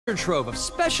trove of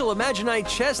special Imaginite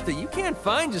chests that you can't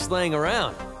find just laying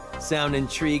around. Sound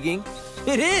intriguing?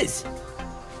 It is!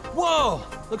 Whoa!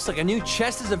 Looks like a new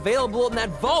chest is available in that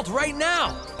vault right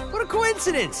now! What a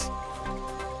coincidence!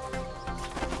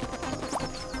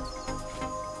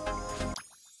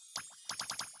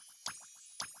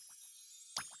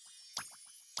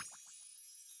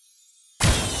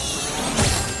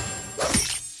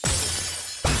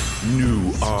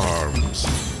 New arms.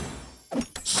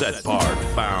 Set part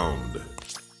found.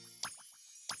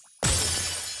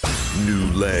 New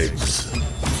legs.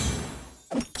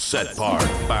 Set part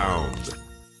found.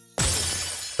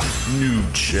 New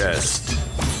chest.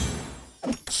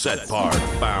 Set part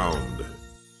found.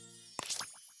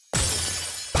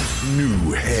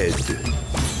 New head.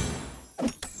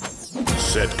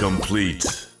 Set complete.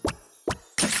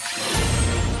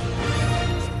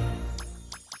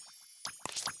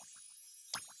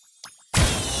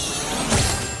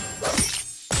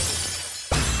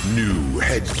 New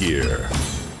headgear.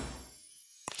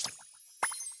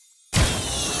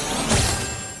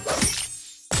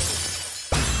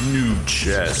 New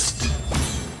chest.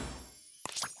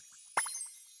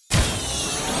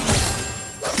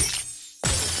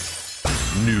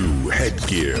 New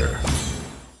headgear.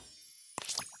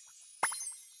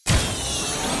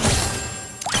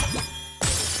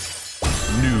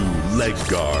 New leg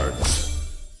guards.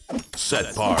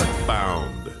 Set part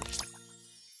found.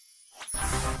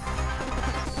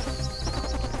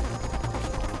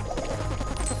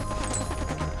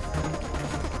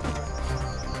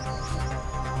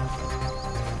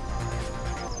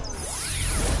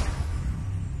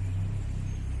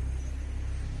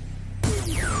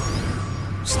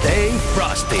 Stay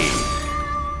frosty.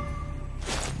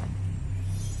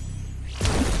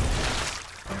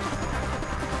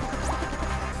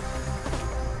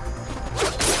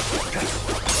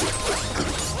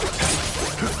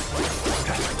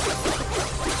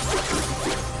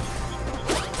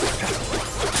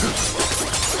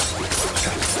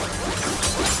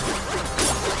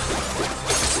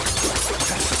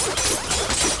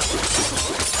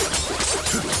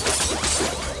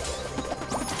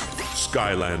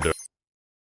 Skylanders.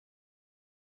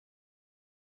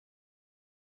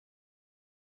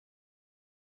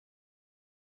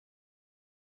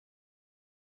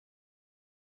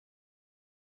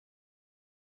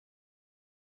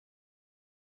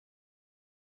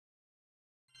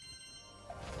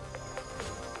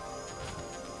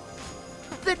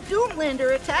 The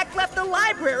Doomlander attack left the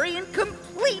library in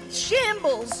complete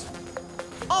shambles.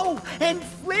 Oh, and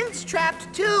Flynn's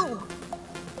trapped too.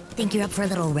 Think you're up for a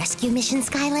little rescue mission,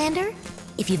 Skylander?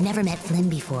 If you've never met Flynn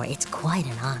before, it's quite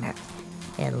an honor.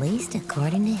 At least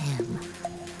according to him.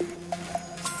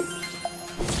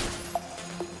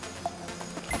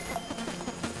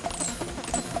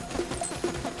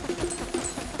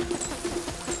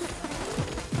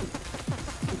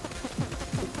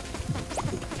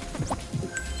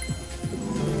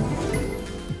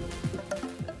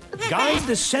 Guide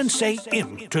the Sensei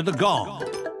Imp to the gong.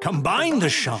 Combine the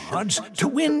shards to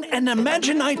win an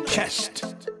Imaginite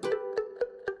chest.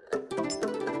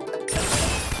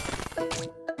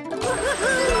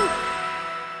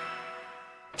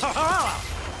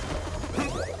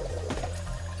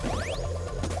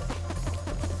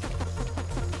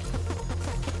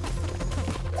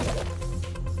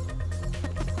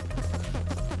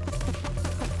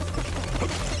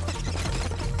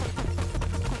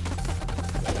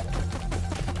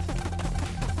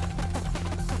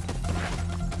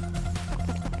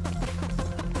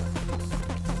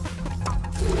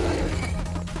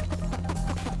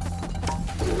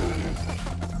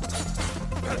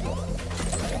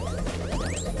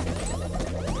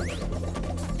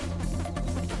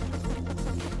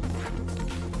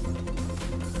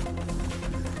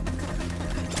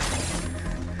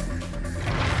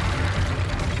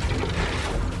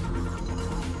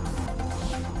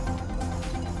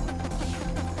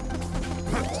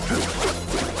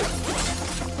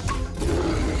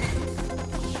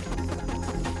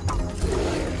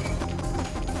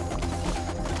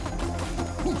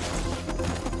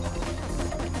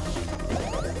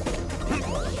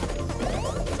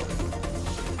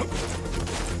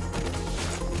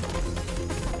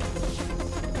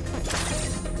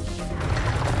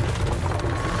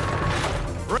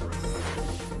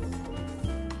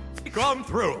 Come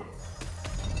through.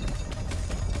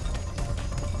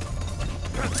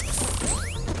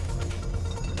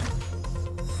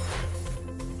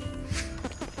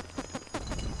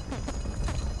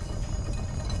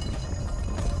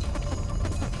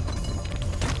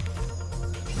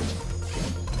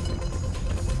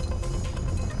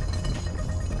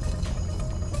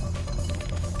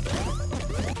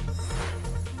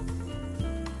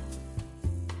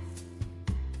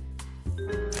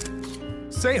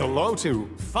 Say hello to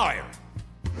fire.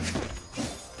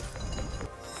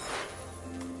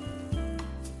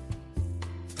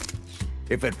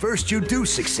 If at first you do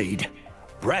succeed,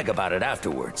 brag about it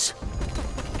afterwards.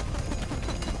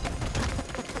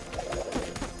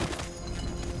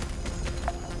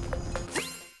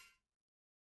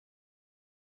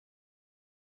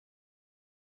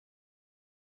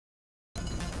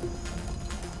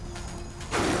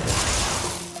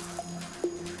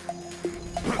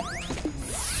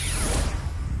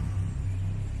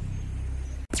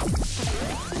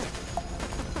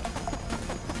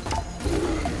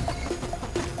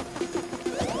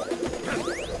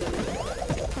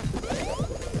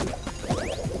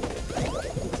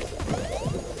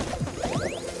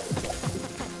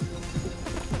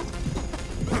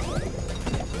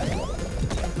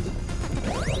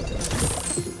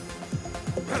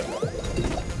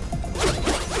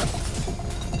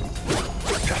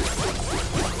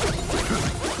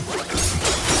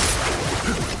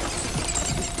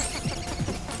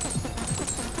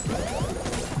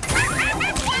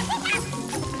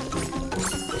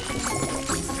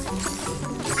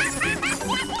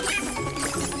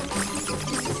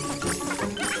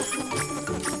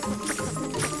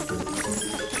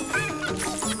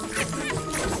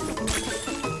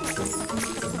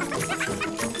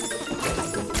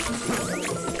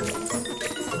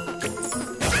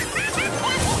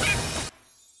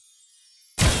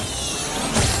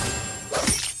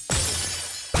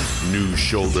 New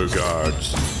shoulder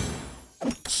guards.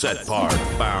 Set part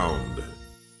found.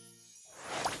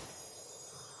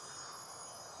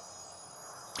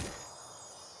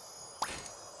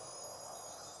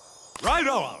 Right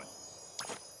on.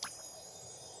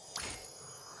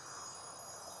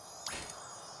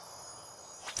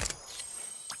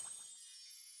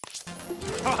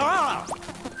 Ha-ha!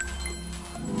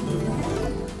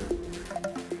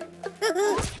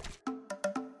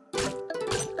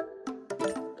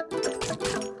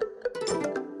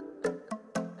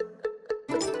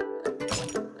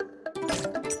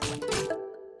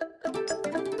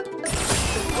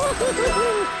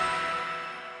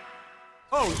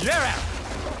 Oh, yeah!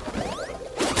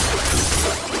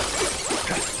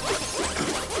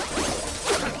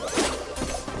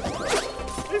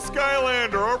 Hey,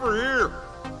 Skylander, over here.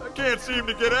 I can't seem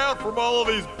to get out from all of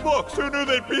these books. Who knew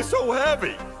they'd be so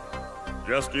heavy?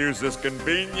 Just use this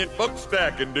convenient book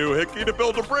stacking doohickey to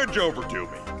build a bridge over to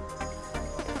me.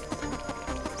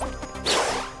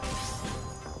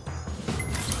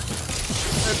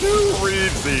 And who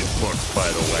reads these books, by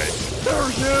the way?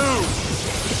 They're huge!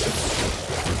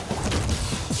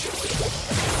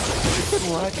 I've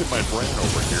been racking my brain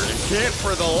over here and can't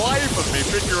for the life of me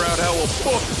figure out how a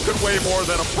book could weigh more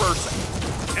than a person.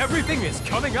 Everything is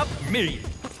coming up me.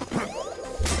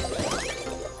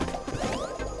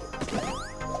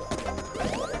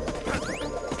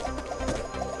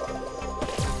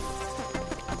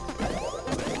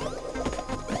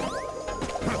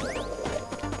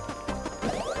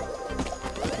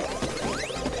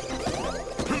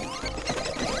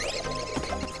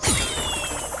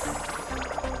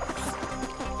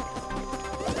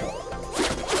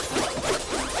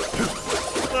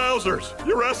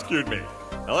 You rescued me.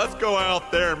 Now let's go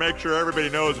out there and make sure everybody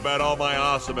knows about all my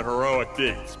awesome and heroic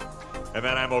deeds. And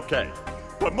then I'm okay.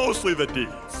 But mostly the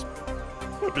deeds.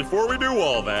 But before we do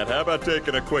all that, how about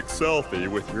taking a quick selfie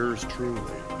with yours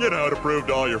truly? You know, to prove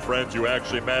to all your friends you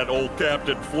actually met old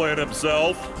Captain Flynn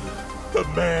himself. The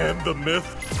man, the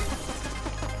myth.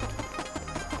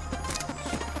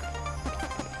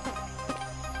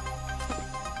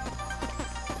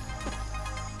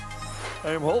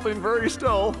 I am holding very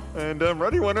still, and I'm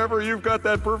ready whenever you've got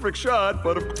that perfect shot,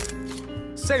 but...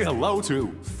 Say hello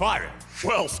to fire.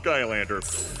 Well, Skylander,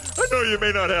 I know you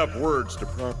may not have words to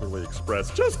properly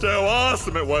express just how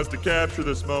awesome it was to capture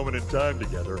this moment in time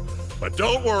together, but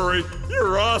don't worry,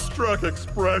 your awestruck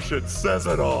expression says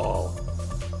it all.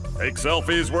 Take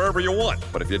selfies wherever you want,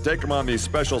 but if you take them on these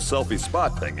special selfie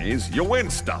spot thingies, you win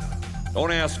stuff.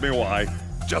 Don't ask me why,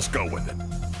 just go with it.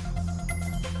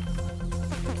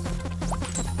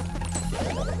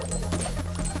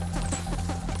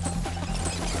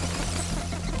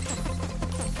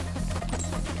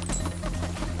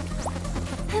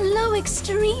 Hello,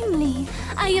 Extremely.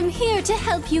 I am here to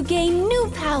help you gain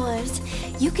new powers.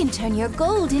 You can turn your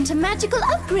gold into magical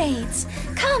upgrades.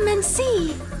 Come and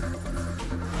see.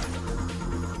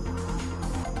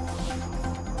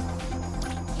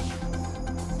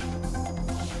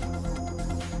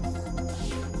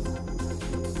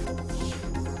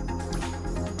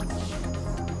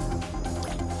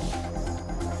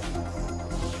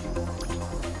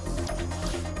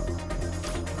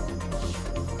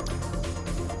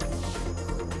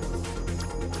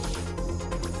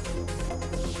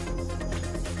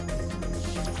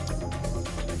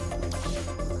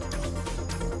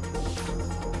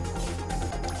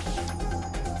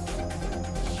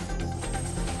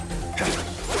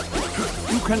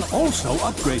 can also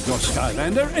upgrade your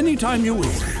Skylander anytime you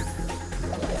wish.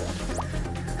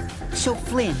 So,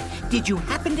 Flynn, did you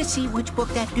happen to see which book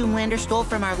that Doomlander stole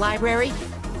from our library?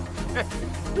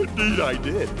 Indeed I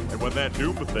did. And when that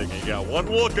Doompa thingy got one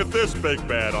look at this big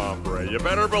bad hombre, you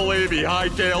better believe he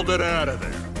hightailed it out of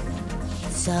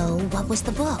there. So, what was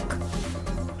the book?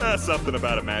 Something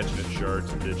about imaginate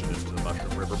shards indigenous to the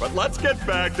Mushroom River. But let's get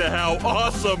back to how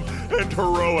awesome and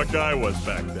heroic I was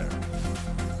back there.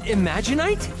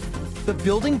 Imaginite? The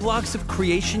building blocks of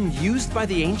creation used by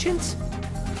the ancients?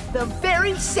 The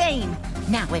very same.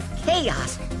 Now, if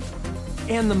chaos...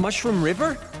 And the Mushroom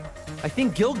River? I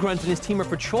think Gilgrunt and his team are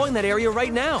patrolling that area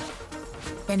right now.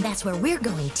 Then that's where we're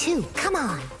going too. Come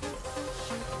on.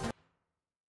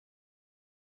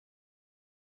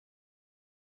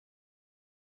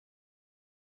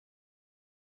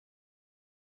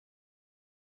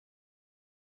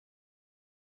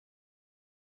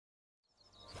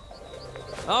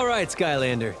 All right,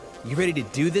 Skylander. You ready to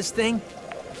do this thing?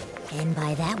 And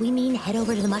by that we mean head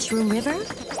over to the Mushroom River?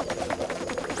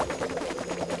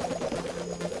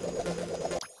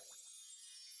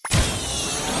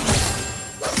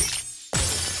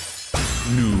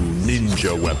 New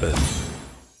ninja weapon.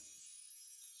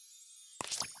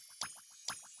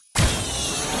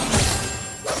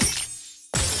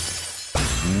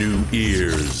 New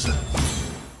ears.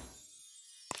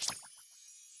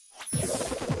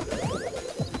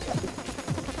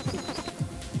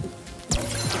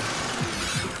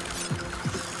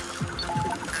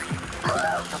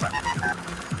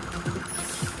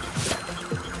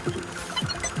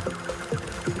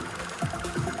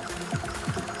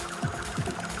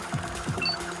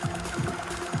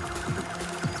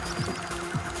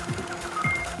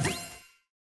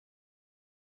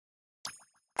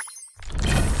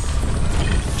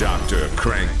 Dr.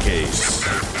 Crankcase.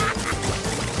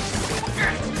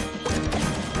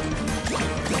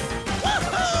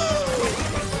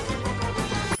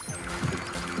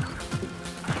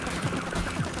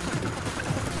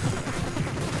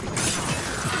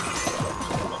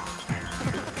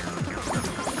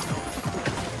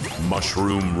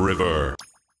 Mushroom River.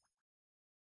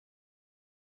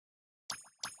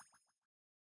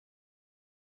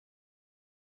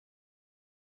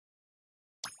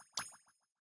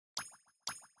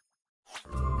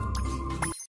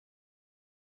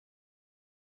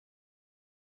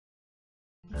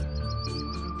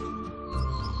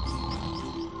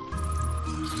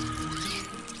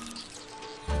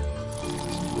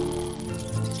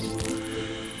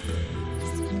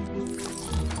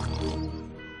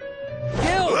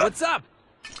 What's up?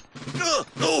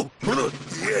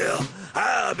 Yeah,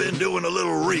 I've been doing a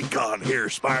little recon here,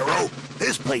 Spyro.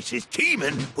 This place is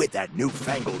teeming with that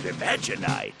newfangled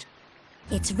Imaginite.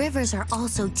 Its rivers are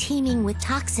also teeming with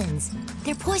toxins.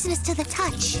 They're poisonous to the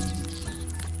touch.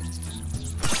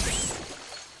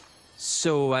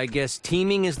 So I guess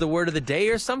teaming is the word of the day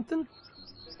or something?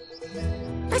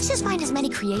 Let's just find as many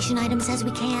creation items as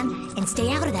we can and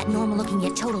stay out of that normal-looking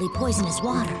yet totally poisonous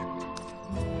water.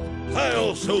 I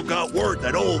also got word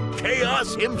that old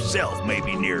Chaos himself may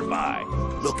be nearby,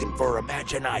 looking for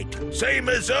Imaginite, same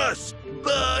as us,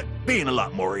 but being a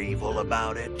lot more evil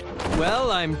about it.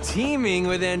 Well, I'm teeming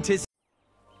with anticipation.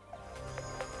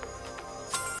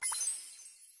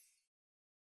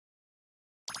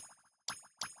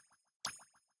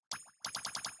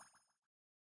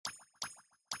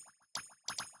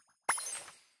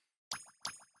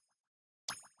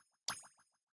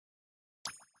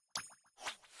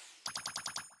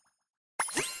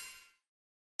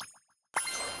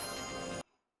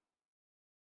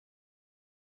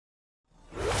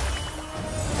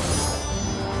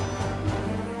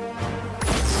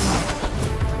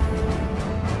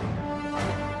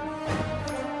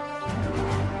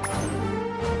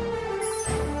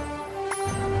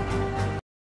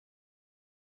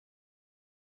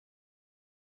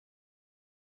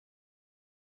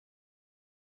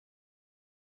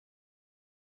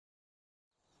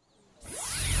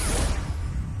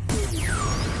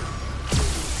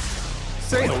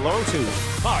 Say hello to...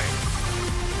 Hi,